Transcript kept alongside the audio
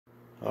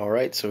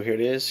Alright, so here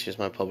it is. Here's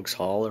my Publix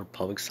haul or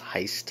Publix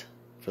heist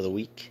for the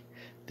week.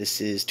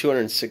 This is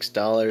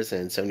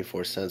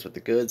 $206.74 with the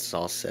goods,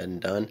 all said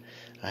and done.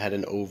 I had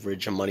an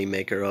overage, a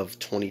moneymaker of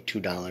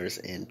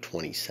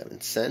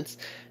 $22.27.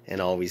 And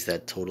always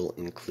that total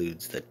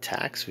includes the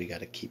tax. We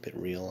got to keep it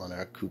real on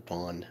our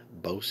coupon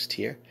boast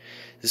here.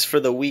 This is for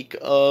the week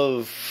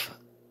of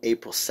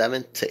April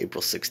 7th to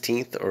April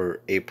 16th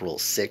or April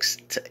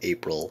 6th to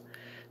April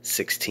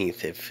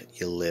 16th if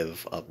you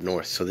live up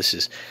north. So this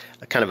is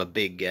a kind of a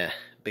big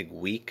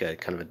week,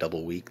 kind of a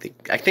double week.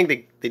 I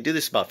think they do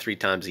this about 3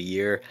 times a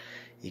year.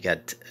 You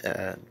got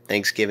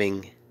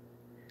Thanksgiving,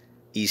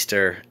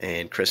 Easter,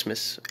 and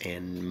Christmas.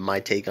 And my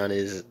take on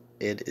it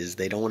is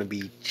they don't want to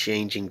be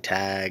changing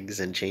tags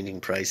and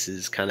changing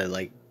prices. Kind of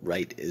like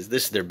this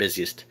is their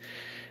busiest,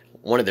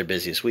 one of their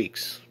busiest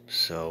weeks.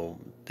 So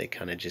they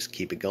kind of just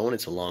keep it going.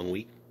 It's a long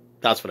week.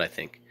 That's what I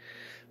think.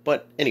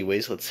 But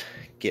anyways, let's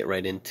get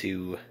right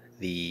into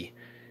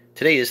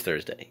today is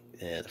Thursday,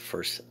 the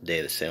first day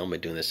of the sale. I'm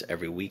doing this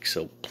every week,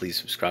 so please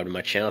subscribe to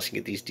my channel so you can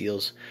get these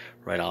deals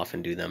right off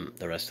and do them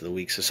the rest of the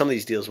week. So some of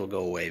these deals will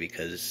go away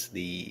because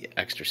the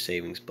extra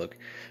savings book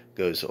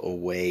goes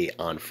away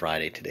on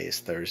Friday. Today is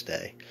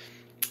Thursday.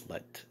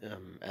 But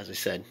as I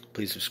said,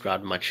 please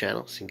subscribe to my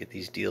channel so you can get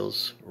these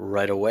deals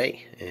right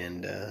away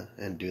and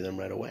do them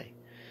right away.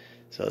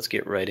 So let's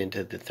get right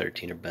into the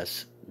 13 or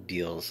best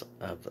deals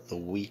of the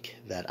week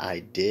that I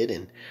did.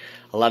 And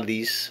a lot of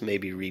these may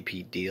be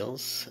repeat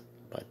deals,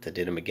 but I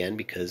did them again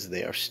because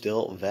they are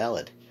still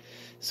valid.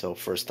 So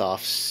first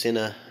off,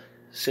 Cinnamon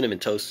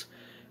Toast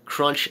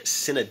Crunch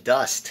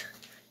Cinadust.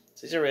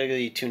 So these are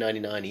regularly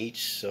 $2.99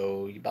 each,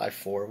 so you buy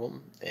 4 of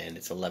them, and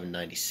it's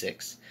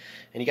 $11.96.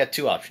 And you got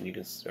 2 options. You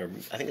can, or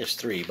I think there's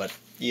 3, but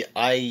yeah,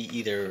 I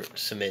either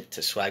submit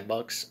to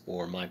Swagbucks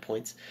or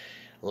mypoints.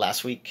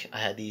 Last week I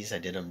had these. I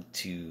did them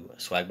to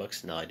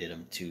Swagbucks. Now I did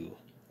them to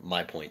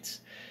mypoints.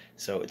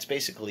 So it's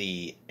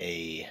basically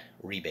a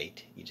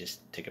rebate. You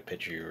just take a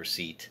picture of your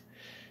receipt,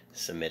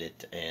 submit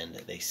it, and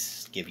they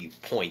give you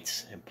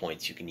points. And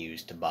points you can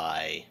use to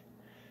buy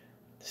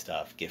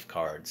stuff, gift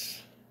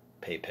cards,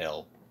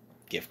 PayPal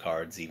gift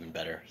cards, even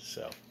better.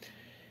 So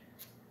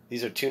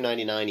these are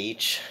 $2.99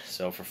 each.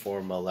 So for 4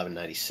 of them,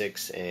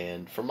 $11.96.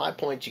 And for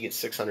mypoints, you get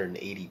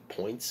 680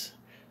 points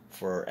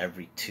for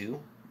every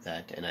 2.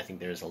 And I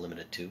think there's a limit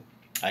of 2.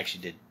 I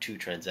actually did 2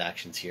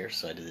 transactions here,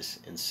 so I did this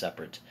in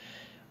separate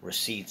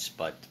receipts,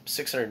 but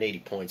 680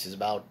 points is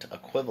about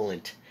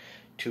equivalent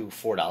to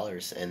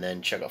 $4, and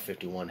then Checkout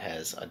 51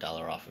 has $1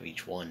 off of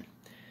each one.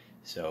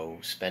 So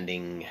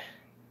spending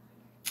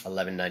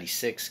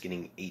 $11.96,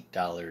 getting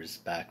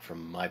 $8 back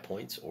from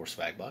mypoints or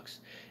Swagbucks,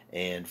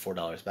 and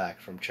 $4 back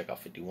from Checkout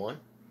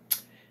 51.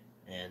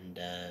 And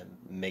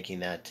making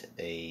that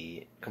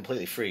a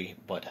completely free.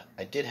 But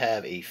I did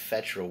have a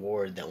fetch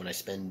reward that when I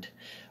spend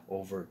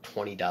over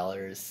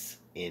 $20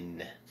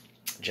 in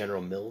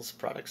General Mills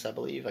products, I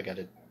believe I got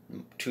a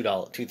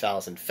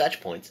 2,000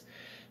 fetch points,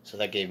 so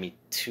that gave me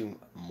 $2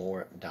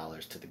 more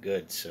to the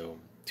good. So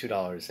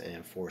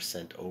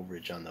 $2.04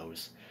 overage on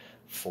those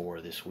for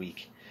this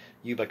week.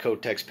 by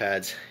Kotex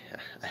pads,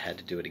 I had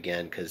to do it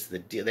again because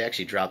they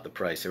actually dropped the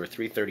price. They were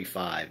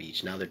 $3.35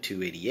 each. Now they're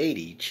 $2.88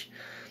 each.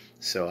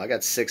 So I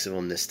got 6 of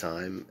them this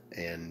time,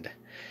 and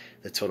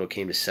the total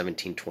came to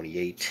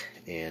 $17.28,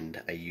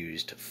 and I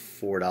used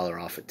 $4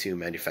 off of 2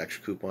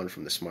 manufacturer coupon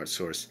from the Smart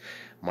Source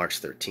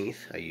March 13th.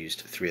 I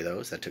used 3 of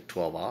those. That took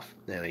 12 off.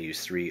 And I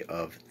used 3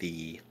 of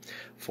the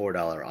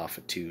 $4 off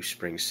of 2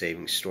 Spring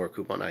Savings Store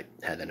coupon. I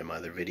had that in my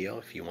other video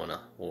if you want to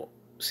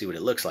see what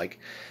it looks like.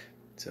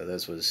 So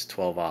this was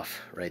 12 off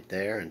right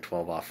there, and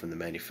 12 off from the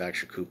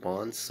manufacturer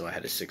coupons. So I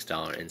had a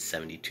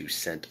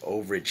 $6.72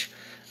 overage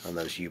on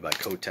those by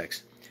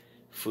Kotex.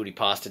 Fody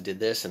Pasta did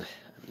this, and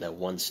that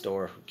one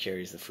store who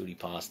carries the Fody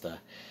Pasta,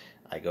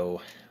 I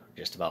go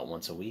just about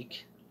once a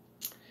week.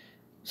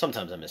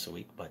 Sometimes I miss a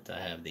week, but I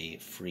have the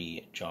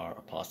free jar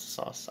of pasta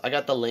sauce. I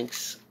got the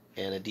links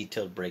and a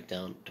detailed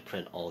breakdown to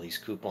print all these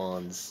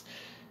coupons,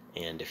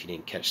 and if you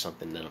didn't catch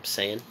something that I'm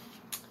saying,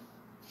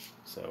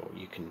 so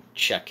you can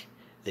check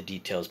the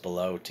details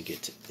below to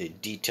get to the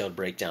detailed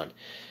breakdown.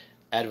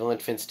 Advil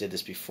Infants did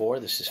this before.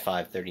 This is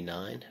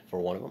 $5.39 for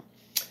one of them.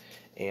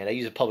 And I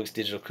use a Publix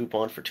digital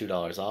coupon for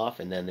 $2 off,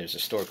 and then there's a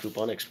store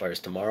coupon that expires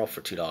tomorrow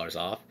for $2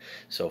 off.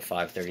 So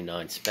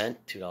 $5.39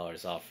 spent,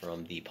 $2 off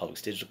from the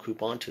Publix digital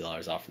coupon,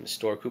 $2 off from the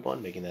store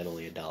coupon, making that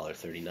only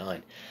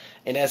 $1.39.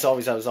 And as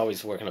always, I was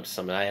always working up to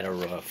something. I had a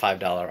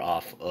 $5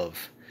 off of,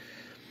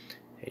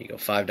 there you go,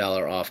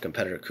 $5 off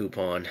competitor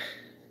coupon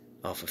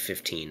off of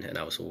 15, and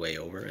I was way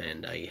over,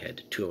 and I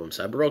had 2 of them.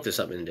 So I broke this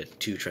up into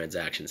 2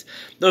 transactions.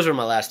 Those were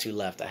my last 2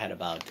 left. I had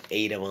about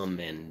 8 of them,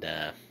 and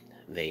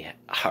they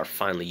are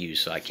finally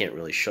used, so I can't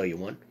really show you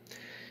one,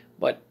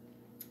 but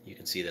you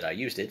can see that I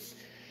used it.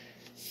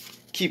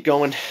 Keep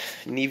going.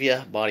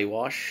 Nivea body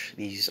wash.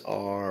 These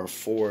are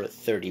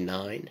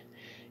 $4.39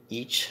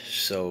 each,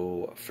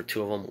 so for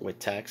 2 of them with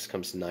tax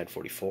comes to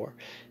 $9.44,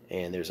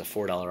 and there's a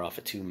 $4 off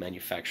of 2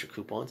 manufacturer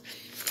coupons.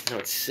 Now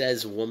it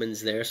says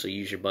women's there, so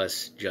use your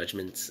best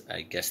judgments.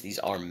 I guess these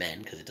are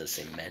men because it does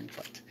say men,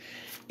 but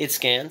it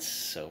scans,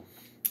 so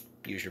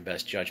use your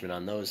best judgment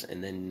on those.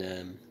 And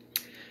then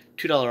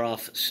 $2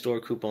 off store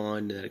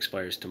coupon that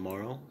expires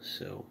tomorrow,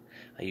 so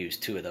I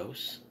used 2 of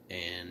those,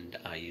 and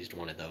I used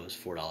 1 of those,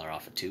 $4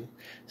 off of 2.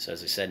 So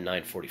as I said,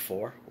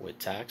 $9.44 with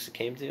tax it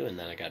came to, and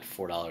then I got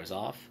 $4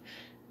 off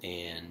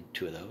and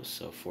 2 of those,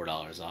 so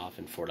 $4 off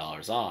and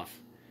 $4 off.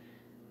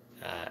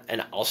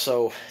 And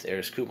also,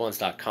 there's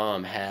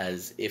coupons.com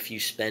has, if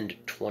you spend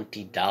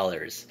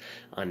 $20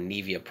 on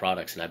Nivea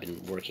products, and I've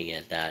been working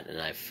at that,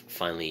 and I've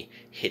finally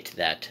hit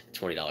that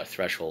 $20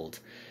 threshold,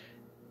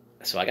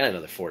 so I got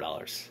another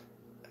 $4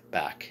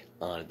 back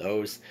on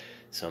those,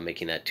 so I'm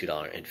making that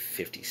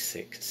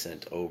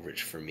 $2.56 overage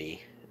for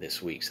me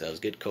this week, so that was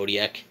good.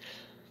 Kodiak,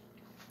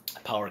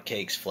 power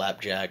cakes,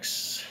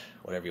 flapjacks,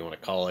 whatever you want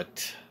to call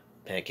it,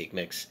 pancake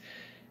mix.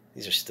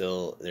 These are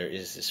still, there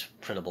is this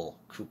printable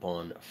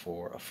coupon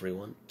for a free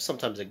one.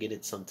 Sometimes I get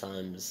it,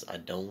 sometimes I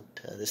don't.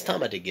 This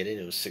time I did get it.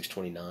 It was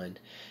 $6.29,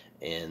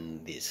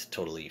 and it's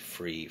totally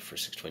free for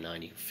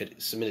 $6.29. You can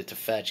submit it to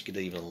fetch, get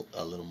even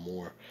a little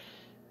more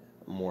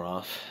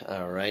off.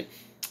 All right,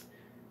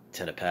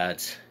 Tena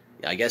pads.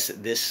 I guess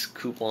this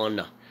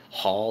coupon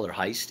haul or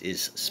heist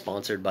is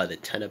sponsored by the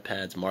Tena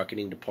pads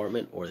marketing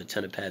department, or the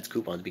Tena pads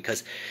coupons,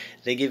 because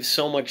they give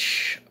so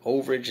much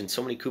overage and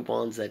so many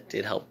coupons that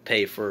it helped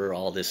pay for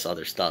all this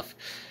other stuff.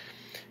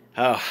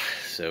 Oh,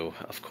 so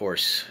of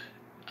course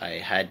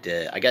I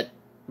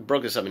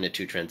broke this up into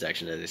 2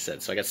 transactions, as I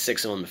said. So I got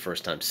 6 of them the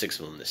first time, 6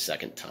 of them the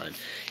second time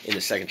in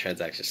the second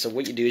transaction. So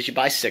what you do is you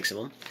buy 6 of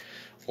them,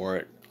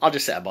 or I'll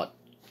just say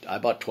I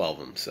bought 12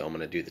 of them, so I'm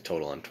going to do the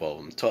total on 12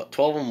 of them.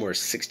 12 of them were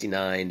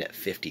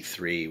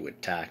 $69.53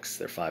 with tax.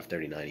 They're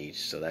 $5.39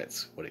 each, so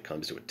that's what it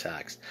comes to with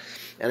tax.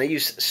 And I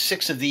used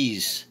 6 of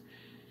these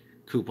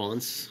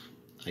coupons.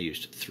 I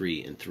used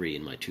 3 and 3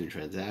 in my 2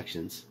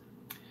 transactions.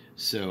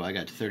 So I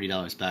got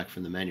 $30 back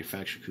from the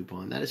manufacturer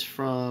coupon. That is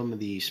from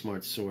the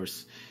Smart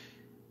Source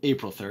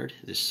April 3rd,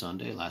 this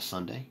Sunday, last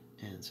Sunday.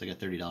 And so I got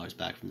 $30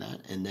 back from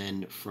that. And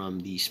then from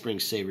the Spring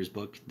Savers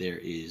book, there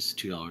is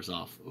 $2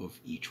 off of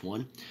each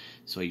one.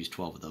 So I used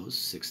 12 of those,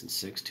 6 and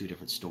 6, 2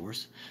 different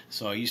stores.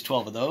 So I used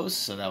 12 of those,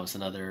 so that was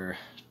another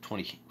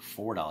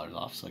 $24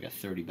 off. So I got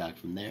 30 back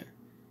from there,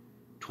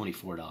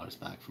 $24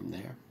 back from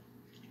there.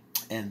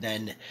 And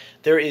then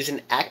there is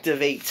an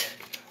Activate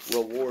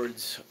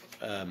Rewards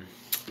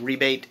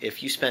rebate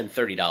if you spend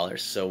 $30.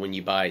 So when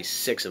you buy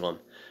 6 of them,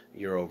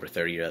 you're over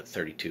 30 to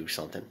 32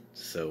 something.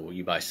 So when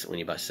you buy 6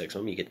 of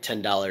them, you get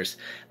 $10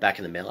 back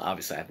in the mail.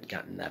 Obviously, I haven't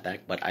gotten that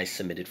back, but I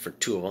submitted for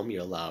 2 of them.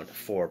 You're allowed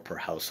 4 per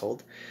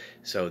household.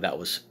 So that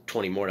was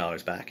 $20 more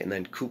back. And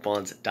then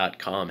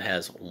coupons.com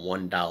has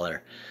 $1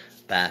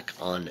 back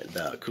on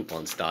the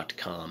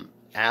coupons.com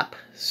app.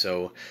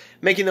 So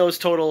making those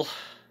total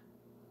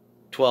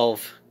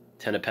 12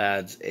 Tena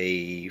pads,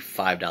 a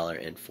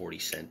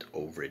 $5.40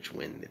 overage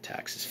when the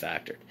tax is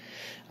factored.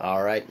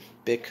 All right,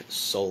 BIC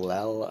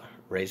Soilel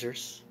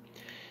razors.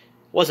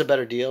 Was a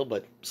better deal,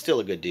 but still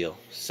a good deal.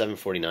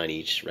 $7.49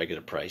 each,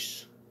 regular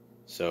price.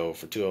 So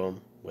for 2 of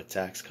them with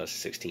tax,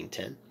 costs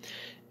 $16.10.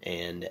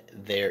 And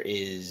there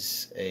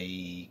is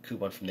a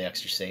coupon from the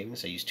Extra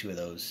Savings. I used 2 of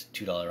those,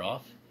 $2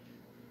 off.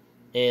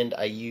 And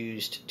I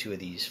used 2 of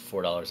these,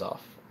 $4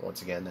 off.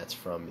 Once again, that's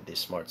from the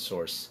Smart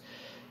Source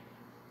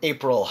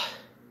April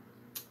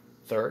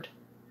 3rd.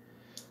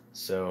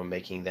 So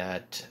making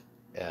that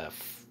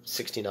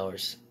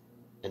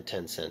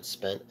 $16.10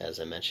 spent, as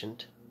I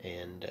mentioned,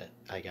 and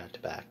I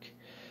got back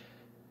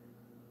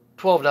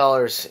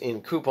 $12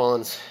 in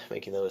coupons,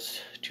 making those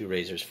 2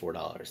 razors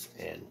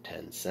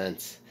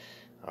 $4.10.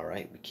 All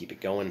right, we keep it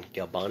going.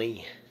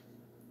 Galbani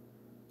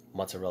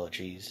mozzarella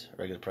cheese,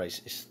 regular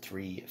price is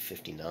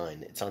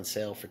 $3.59. It's on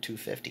sale for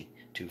 $2.50,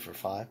 2 for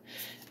 $5,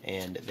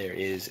 and there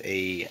is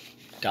a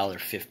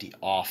 $1.50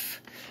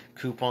 off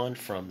coupon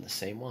from the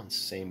same ones,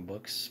 same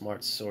books,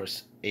 Smart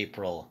Source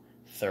April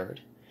 3rd.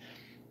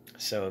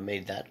 So it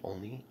made that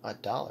only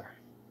 $1.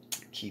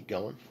 Keep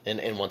going.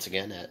 And once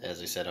again,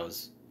 as I said, I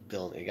was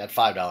building, I got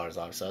 $5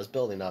 off, so I was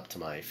building up to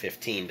my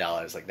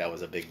 $15. Like, that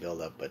was a big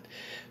build up, but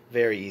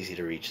very easy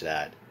to reach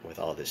that with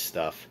all this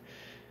stuff.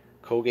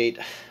 Colgate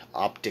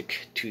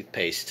Optic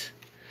toothpaste,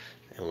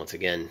 and once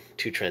again,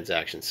 2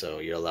 transactions, so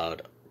you're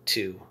allowed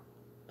 2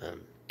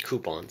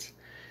 coupons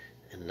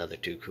and another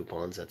 2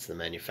 coupons. That's the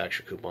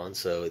manufacturer coupon.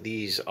 So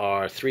these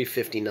are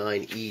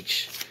 $3.59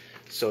 each.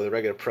 So the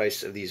regular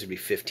price of these would be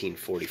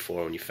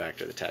 $15.44 when you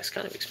factor the tax.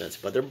 Kind of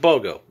expensive, but they're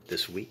BOGO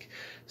this week.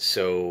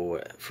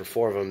 So for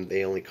 4 of them,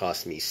 they only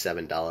cost me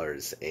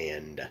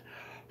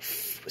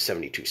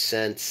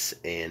 $7.72,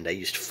 and I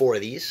used 4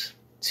 of these.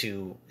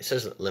 It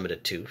says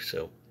limited 2,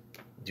 so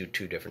do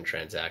 2 different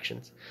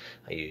transactions.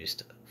 I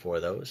used 4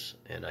 of those,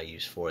 and I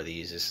used 4 of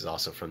these. This is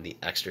also from the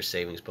Extra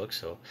Savings book,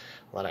 so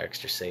a lot of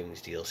Extra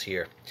Savings deals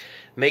here.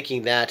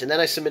 Making that, and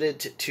then I submitted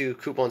to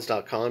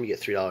coupons.com. You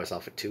get $3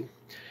 off of 2.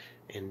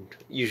 and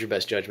use your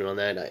best judgment on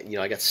that. You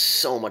know, I got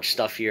so much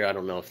stuff here. I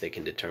don't know if they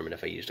can determine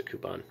if I used a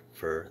coupon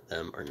for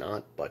them or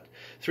not. But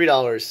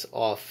 $3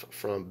 off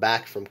from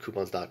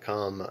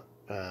coupons.com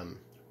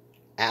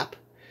app.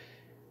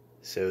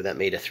 So that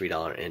made a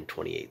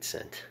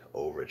 $3.28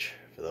 overage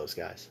for those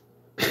guys.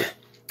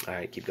 All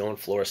right, keep going.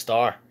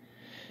 Florastor.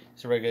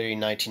 It's regularly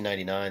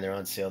 $19.99. They're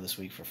on sale this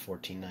week for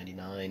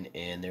 $14.99,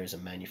 and there's a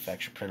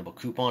manufacturer printable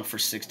coupon for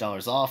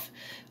 $6 off.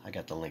 I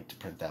got the link to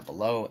print that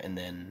below, and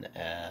then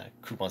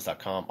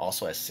coupons.com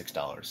also has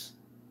 $6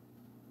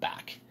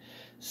 back.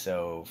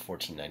 So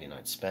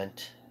 $14.99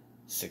 spent,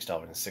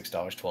 $6 and $6,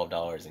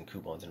 $12 in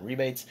coupons and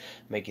rebates,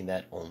 making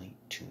that only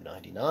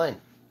 $2.99.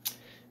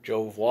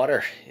 Jove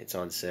water, it's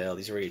on sale.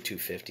 These are already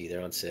 $2.50.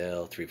 They're on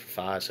sale 3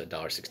 for $5, so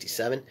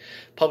 $1.67.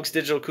 Publix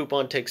digital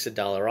coupon takes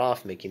 $1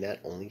 off, making that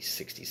only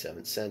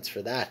 67 cents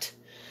for that.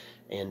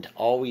 And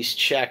always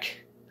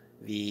check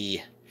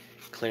the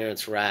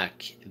clearance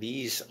rack.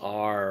 These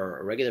are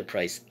regular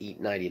price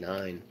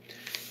 $8.99,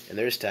 and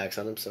there's tax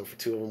on them. So for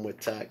 2 of them with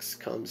tax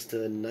comes to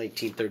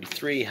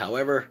 $19.33.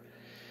 However,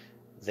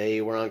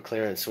 they were on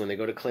clearance. So when they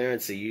go to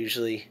clearance, they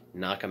usually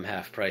knock them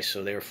half price.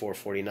 So they were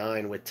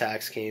 $4.49. With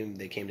tax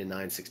they came to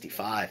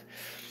 $9.65.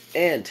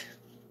 And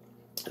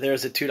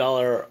there's a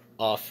 $2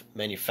 off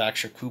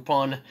manufacturer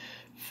coupon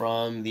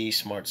from the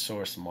Smart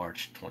Source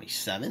March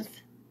 27th.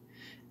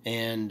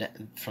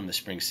 And from the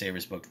Spring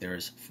Savers book,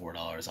 there's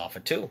 $4 off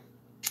of 2.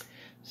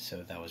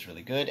 So that was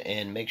really good.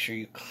 And make sure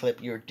you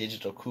clip your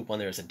digital coupon.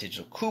 There's a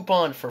digital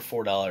coupon for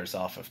 $4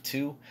 off of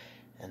 2.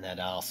 And that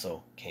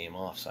also came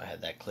off, so I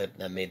had that clip.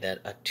 That made that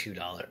a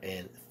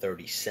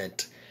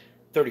 $2.35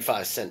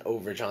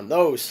 overage on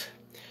those.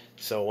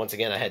 So once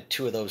again, I had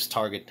 2 of those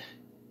Target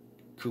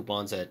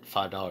coupons at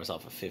 $5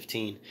 off of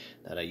 15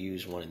 that I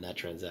used. One in that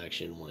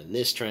transaction, one in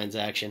this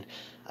transaction.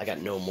 I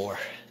got no more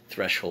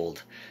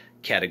threshold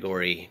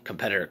category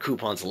competitor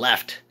coupons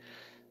left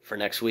for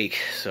next week.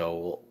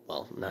 So,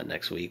 well, not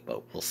next week,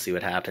 but we'll see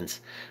what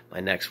happens by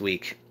next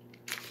week.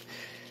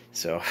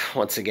 So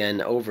once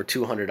again, over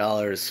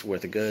 $200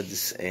 worth of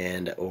goods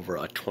and over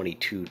a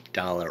 $22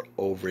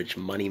 overage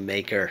money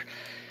maker.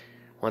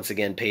 Once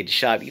again, paid to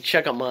shop. You can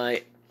check out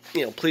my,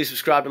 please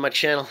subscribe to my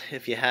channel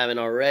if you haven't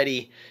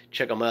already.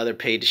 Check out my other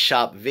paid to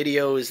shop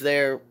videos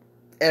there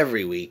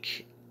every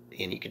week.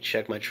 And you can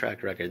check my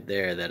track record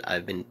there that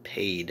I've been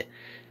paid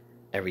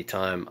every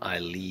time I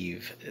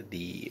leave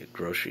the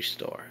grocery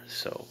store.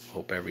 So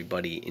hope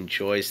everybody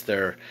enjoys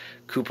their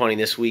couponing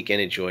this week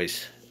and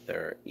enjoys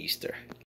their Easter.